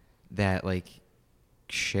people that like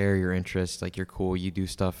share your interests, like you're cool, you do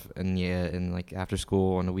stuff, and like after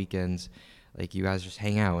school on the weekends, like you guys just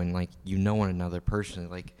hang out and like you know one another personally.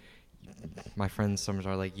 Like my friends some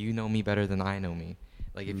are like, you know me better than I know me.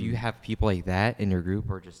 Like if you have people like that in your group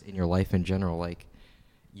or just in your life in general, like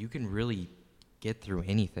you can really get through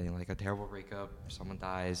anything. Like a terrible breakup, someone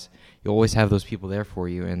dies, you always have those people there for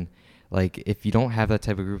you. And like if you don't have that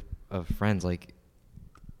type of group of friends, like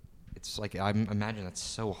it's like I imagine that's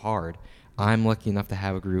so hard. I'm lucky enough to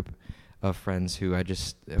have a group of friends who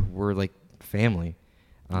we're like family.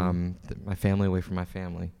 My family away from my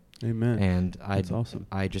family. Amen. And That's awesome.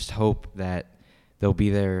 I just hope that they'll be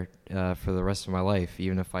there for the rest of my life,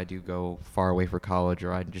 even if I do go far away for college,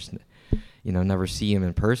 or I just never see him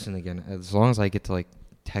in person again. As long as I get to like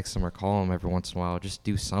text him or call him every once in a while, just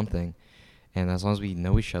do something. And as long as we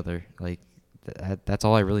know each other, like that's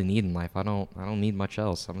all I really need in life. I don't need much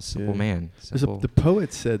else. I'm a simple man. The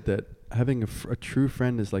poet said that having a true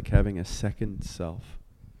friend is like having a second self.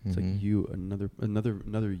 It's like you,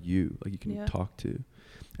 another you, like you can talk to.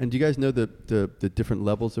 And do you guys know the different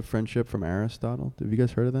levels of friendship from Aristotle? Have you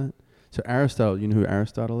guys heard of that? So Aristotle, you know who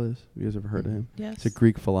Aristotle is? Have you guys ever heard of him? Yes. It's a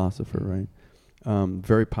Greek philosopher, right?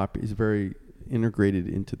 Very popular. He's very integrated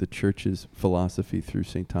into the church's philosophy through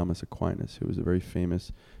St. Thomas Aquinas, who was a very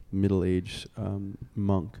famous middle-aged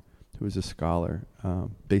monk who was a scholar,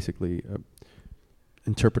 basically an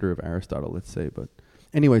interpreter of Aristotle, let's say. But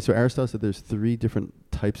anyway, so Aristotle said there's 3 different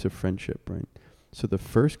types of friendship, right? So the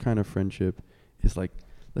first kind of friendship is like,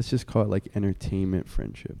 let's just call it like entertainment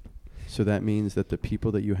friendship. So that means that the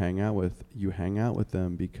people that you hang out with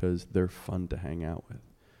them because they're fun to hang out with.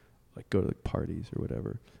 Like go to like parties or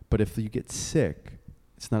whatever. But if you get sick,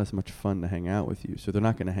 it's not as much fun to hang out with you. So they're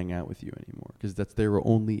not going to hang out with you anymore, because they were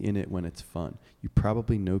only in it when it's fun. You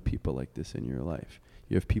probably know people like this in your life.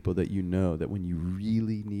 You have people that you know that when you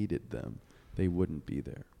really needed them, they wouldn't be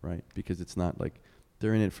there, right? Because it's not like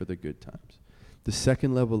they're in it for the good times. The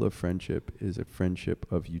second level of friendship is a friendship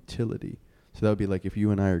of utility. So that would be like if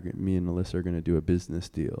you and me and Alyssa are going to do a business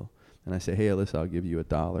deal, and I say, hey, Alyssa, I'll give you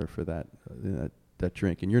 $1 for that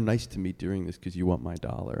drink. And you're nice to me during this because you want my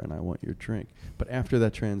 $1 and I want your drink. But after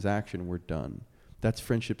that transaction, we're done. That's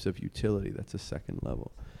friendships of utility. That's a second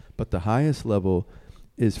level. But the highest level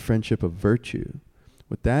is friendship of virtue.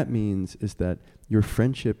 What that means is that your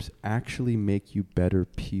friendships actually make you better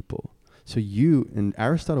people. So you, and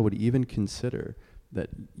Aristotle would even consider that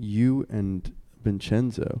you and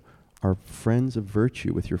Vincenzo are friends of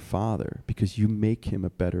virtue with your father because you make him a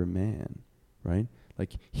better man, right?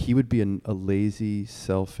 Like he would be a lazy,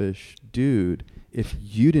 selfish dude if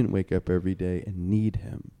you didn't wake up every day and need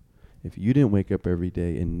him. If you didn't wake up every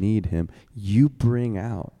day and need him, you bring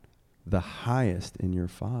out the highest in your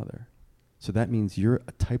father. So that means you're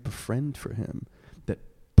a type of friend for him that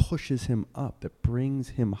pushes him up, that brings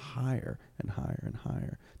him higher and higher and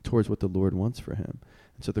higher towards what the Lord wants for him.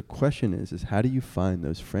 And so the question is how do you find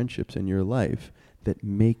those friendships in your life that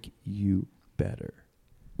make you better?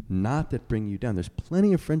 Not that bring you down. There's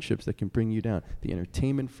plenty of friendships that can bring you down. The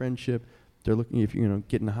entertainment friendship, They're looking, if you know,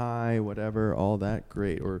 getting high, whatever, all that,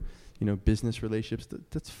 great. Or, you know, business relationships,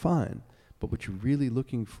 that's fine. But what you're really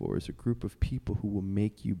looking for is a group of people who will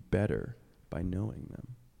make you better by knowing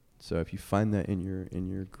them. So if you find that in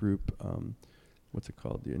your group, what's it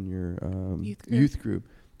called? In your youth group,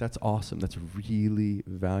 that's awesome. That's really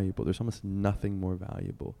valuable. There's almost nothing more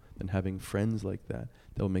valuable than having friends like that.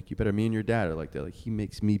 They'll make you better. Me and your dad are like that. Like, he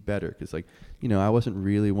makes me better. Because, like, you know, I wasn't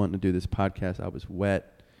really wanting to do this podcast. I was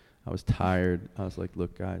wet. I was tired. I was like,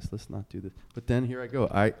 look, guys, let's not do this. But then here I go.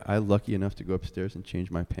 I'm lucky enough to go upstairs and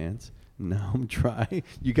change my pants. Now I'm dry.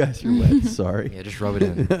 You guys are wet. Sorry. Yeah, just rub it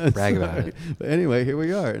in. Brag about it. But anyway, here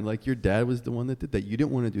we are. And like, your dad was the one that did that. You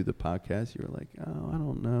didn't want to do the podcast. You were like, oh, I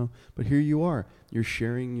don't know. But here you are. You're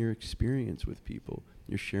sharing your experience with people.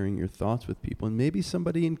 You're sharing your thoughts with people. And maybe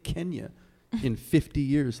somebody in Kenya in 50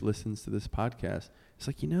 years listens to this podcast. It's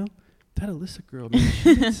like, you know, that Alyssa girl, man,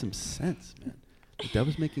 she made some sense, man. Like, that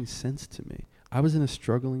was making sense to me. I was in a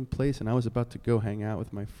struggling place, and I was about to go hang out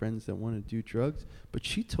with my friends that want to do drugs. But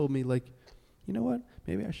she told me, like, you know what?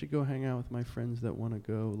 Maybe I should go hang out with my friends that want to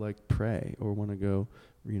go, like, pray or want to go,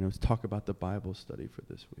 you know, talk about the Bible study for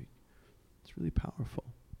this week. It's really powerful.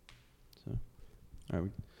 So, all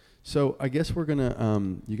right. So I guess we're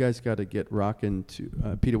gonna. You guys got to get rocking.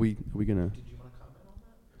 To Pete, are we gonna? Did you want to comment on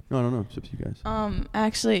that? No, I don't know. It's up to you guys.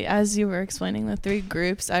 Actually, as you were explaining the 3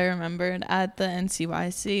 groups, I remembered at the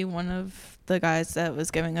NCYC, one of the guys that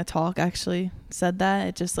was giving a talk actually said that.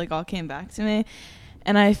 It just like all came back to me.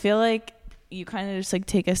 And I feel like you kind of just like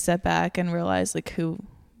take a step back and realize like who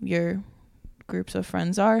your groups of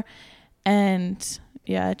friends are. And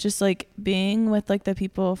yeah, just like being with like the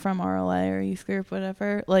people from RLA or youth group,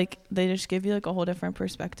 whatever, like they just give you like a whole different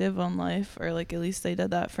perspective on life, or like at least they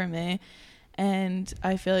did that for me. And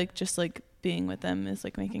I feel like just like being with them is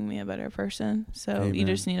like making me a better person. So Amen. You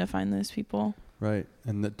just need to find those people. Right.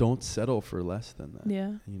 And don't settle for less than that.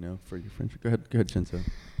 Yeah. You know, for your friendship. Go ahead, Chinzo.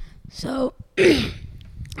 So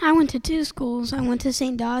I went to 2 schools. I went to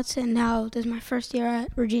St. Dot's, and now this is my first year at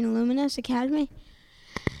Regina Luminis Academy.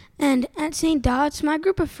 And at St. Dot's, my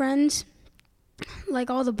group of friends, like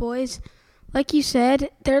all the boys, like you said,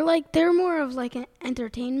 they're more of like an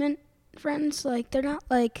entertainment friends. Like they're not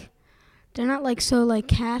like so like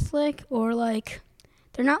Catholic, or like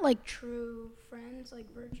they're not like true friends,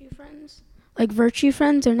 like virtue friends. Like virtue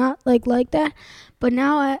friends are not like that. But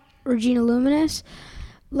now at Regina Luminis,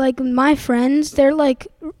 like my friends, they're like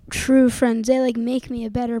true friends. They like make me a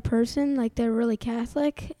better person. Like they're really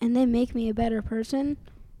Catholic, and they make me a better person.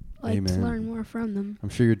 Like Amen. to learn more from them. I'm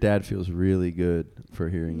sure your dad feels really good for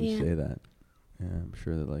hearing you Yeah. say that. Yeah, I'm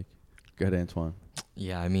sure that, like, go ahead, Antoine.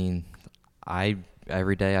 Yeah, I mean,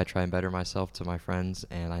 every day I try and better myself to my friends,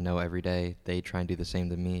 and I know every day they try and do the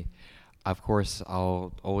same to me. Of course,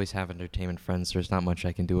 I'll always have entertainment friends. There's not much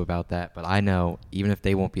I can do about that, but I know even if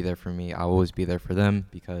they won't be there for me, I'll always be there for them,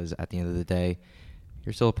 because at the end of the day,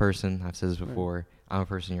 you're still a person. I've said this before. Right. I'm a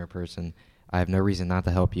person, you're a person. I have no reason not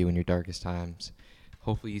to help you in your darkest times.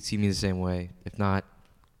 Hopefully you see me the same way. If not,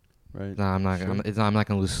 right? No, I'm not. Sure. I'm not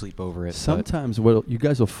gonna lose sleep over it. Sometimes what you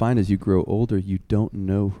guys will find as you grow older, you don't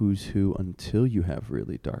know who's who until you have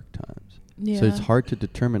really dark times. Yeah. So it's hard to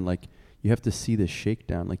determine. Like, you have to see the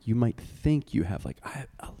shakedown. Like, you might think you have, like, I have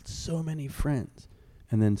so many friends,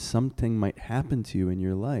 and then something might happen to you in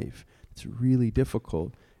your life. It's really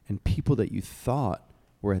difficult, and people that you thought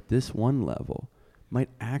were at this one level might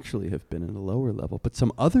actually have been at a lower level. But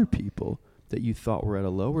some other people that you thought were at a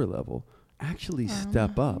lower level actually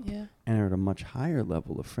step up and are at a much higher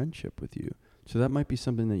level of friendship with you. So that might be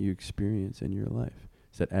something that you experience in your life.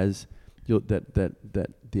 Is that as that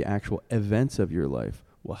the actual events of your life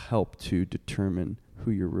will help to determine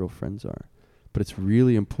who your real friends are. But it's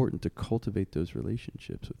really important to cultivate those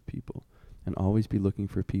relationships with people, and always be looking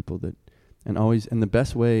for people that, and the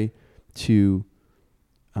best way to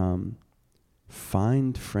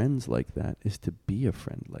find friends like that is to be a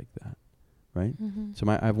friend like that. Right? Mm-hmm. So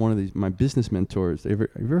I have one of these, my business mentors. Have you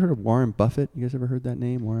ever heard of Warren Buffett? You guys ever heard that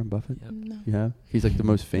name, Warren Buffett? Yep. No. You have? He's like the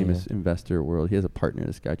most famous investor in the world. He has a partner,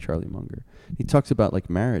 this guy, Charlie Munger. He talks about like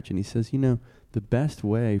marriage, and he says, you know, the best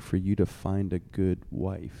way for you to find a good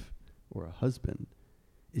wife or a husband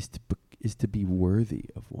is to be worthy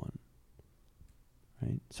of one.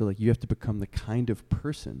 Right? So like, you have to become the kind of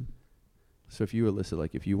person. So if you, Alyssa,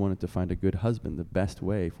 like if you wanted to find a good husband, the best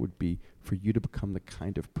way would be for you to become the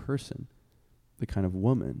kind of person, the kind of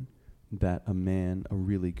woman that a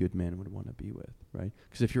really good man would want to be with, right?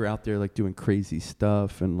 Because if you're out there like doing crazy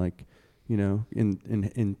stuff, and like, you know,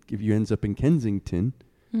 in if you ends up in Kensington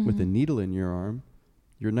with a needle in your arm,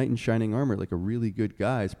 your knight in shining armor, like a really good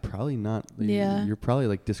guy, is probably not. You're probably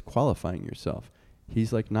like disqualifying yourself.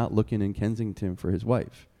 he's like not looking in Kensington for his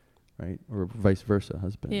wife, right? Or vice versa,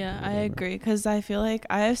 husband. Yeah, or I whatever. agree, because I feel like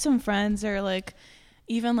I have some friends that are like,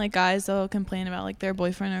 even like guys that'll complain about like their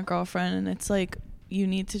boyfriend or girlfriend, and it's like you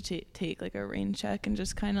need to take like a rain check and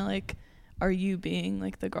just kind of like, are you being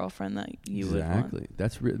like the girlfriend that you would want? Exactly.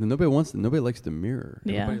 That's nobody likes the mirror.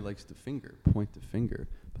 Yeah. Everybody likes the point the finger.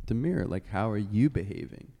 But the mirror, like, how are you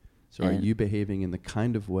behaving? So are And- you behaving in the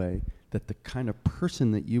kind of way that the kind of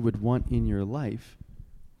person that you would want in your life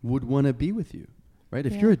would want to be with you, right?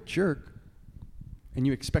 If Yeah. you're a jerk and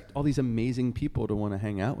you expect all these amazing people to want to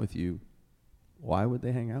hang out with you, why would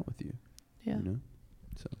they hang out with you? Yeah. You know?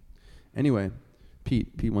 So anyway,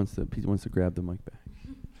 Pete wants to grab the mic back.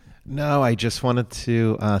 No, I just wanted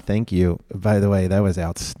to thank you. By the way, that was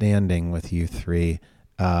outstanding with you three.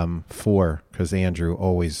 4, because Andrew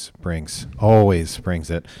always brings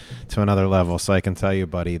it to another level. So I can tell you,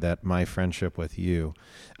 buddy, that my friendship with you,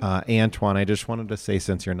 Antoine, I just wanted to say,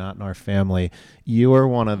 since you're not in our family, you are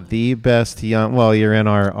one of the best young. Well, you're in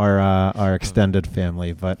our extended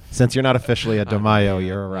family, but since you're not officially a DeMaio,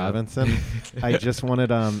 you're a Robinson. I just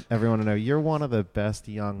wanted everyone to know you're one of the best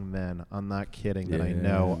young men. I'm not kidding. That I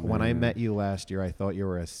know. Yeah, When I man. met you last year, I thought you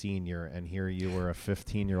were a senior, and here you were a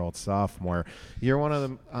 15-year-old sophomore. You're one of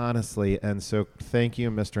them, honestly. And so thank you,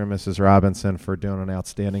 Mr. and Mrs. Robinson, for doing an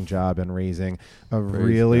outstanding job in raising a Praise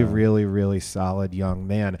really, God. really, really solid young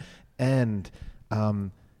man. And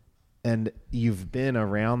you've been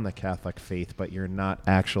around the Catholic faith, but you're not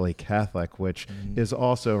actually Catholic, which is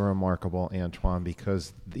also remarkable, Antoine,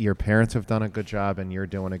 because your parents have done a good job and you're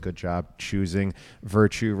doing a good job choosing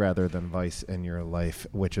virtue rather than vice in your life,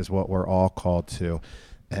 which is what we're all called to.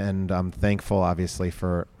 And I'm thankful, obviously,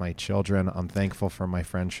 for my children. I'm thankful for my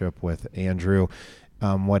friendship with Andrew.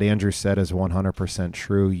 What Andrew said is 100%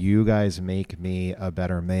 true. You guys make me a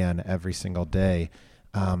better man every single day.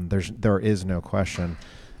 There is no question.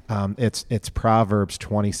 It's Proverbs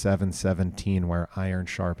 27:17 where iron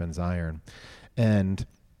sharpens iron. And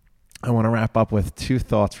I want to wrap up with 2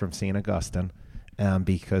 thoughts from St. Augustine,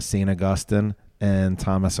 because St. Augustine and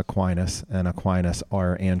Thomas Aquinas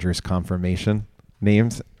are Andrew's confirmation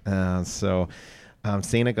names. So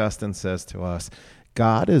St. Augustine says to us,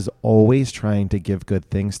 God is always trying to give good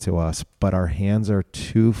things to us, but our hands are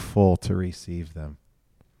too full to receive them.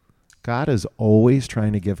 God is always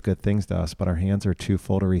trying to give good things to us, but our hands are too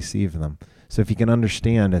full to receive them. So if you can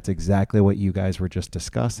understand, it's exactly what you guys were just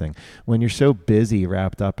discussing. When you're so busy,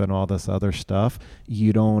 wrapped up in all this other stuff,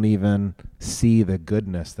 you don't even see the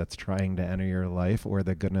goodness that's trying to enter your life, or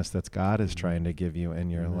the goodness that God is trying to give you in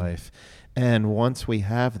your life. And once we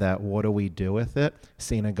have that, what do we do with it?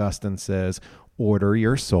 St. Augustine says, order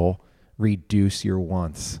your soul, reduce your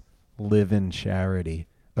wants, live in charity,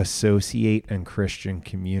 associate in Christian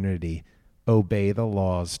community, obey the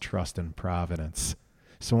laws, trust in providence.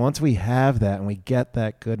 So once we have that and we get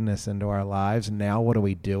that goodness into our lives, now what do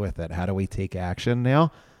we do with it? How do we take action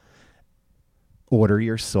now? Order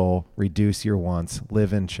your soul, reduce your wants,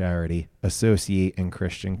 live in charity, associate in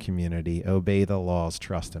Christian community, obey the laws,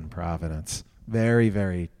 trust in providence. Very,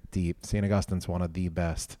 very deep. St. Augustine's one of the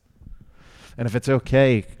best. And if it's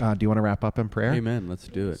okay, do you want to wrap up in prayer? Amen. Let's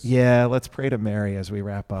do it. Yeah, let's pray to Mary as we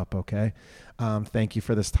wrap up, okay? Thank you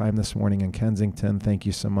for this time this morning in Kensington. Thank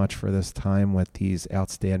you so much for this time with these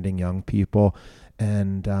outstanding young people.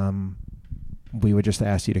 And we would just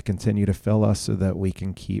ask you to continue to fill us so that we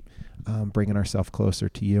can keep bringing ourselves closer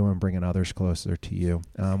to you and bringing others closer to you.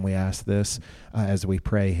 We ask this as we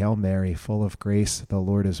pray, Hail Mary, full of grace, the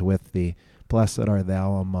Lord is with thee. Blessed art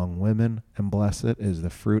thou among women, and blessed is the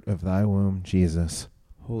fruit of thy womb, Jesus.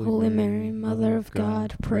 Holy Mary, Mother of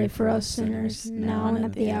God, pray for us sinners, now and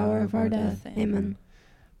at the hour of our death. Amen.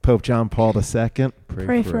 Pope John Paul II,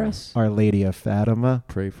 Pray for us. Our Lady of Fatima,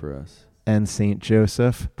 Pray for us. and Saint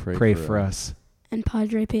Joseph, Pray for for us. And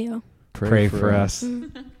Padre Pio. Pray for us.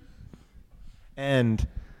 And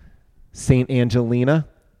Saint Angelina,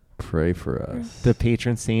 Pray for us. the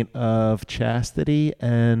patron saint of chastity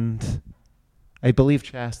and I believe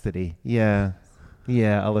chastity. Yeah,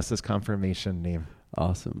 Alyssa's confirmation name.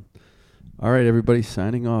 Awesome. All right, everybody,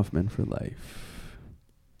 signing off, Men for Life.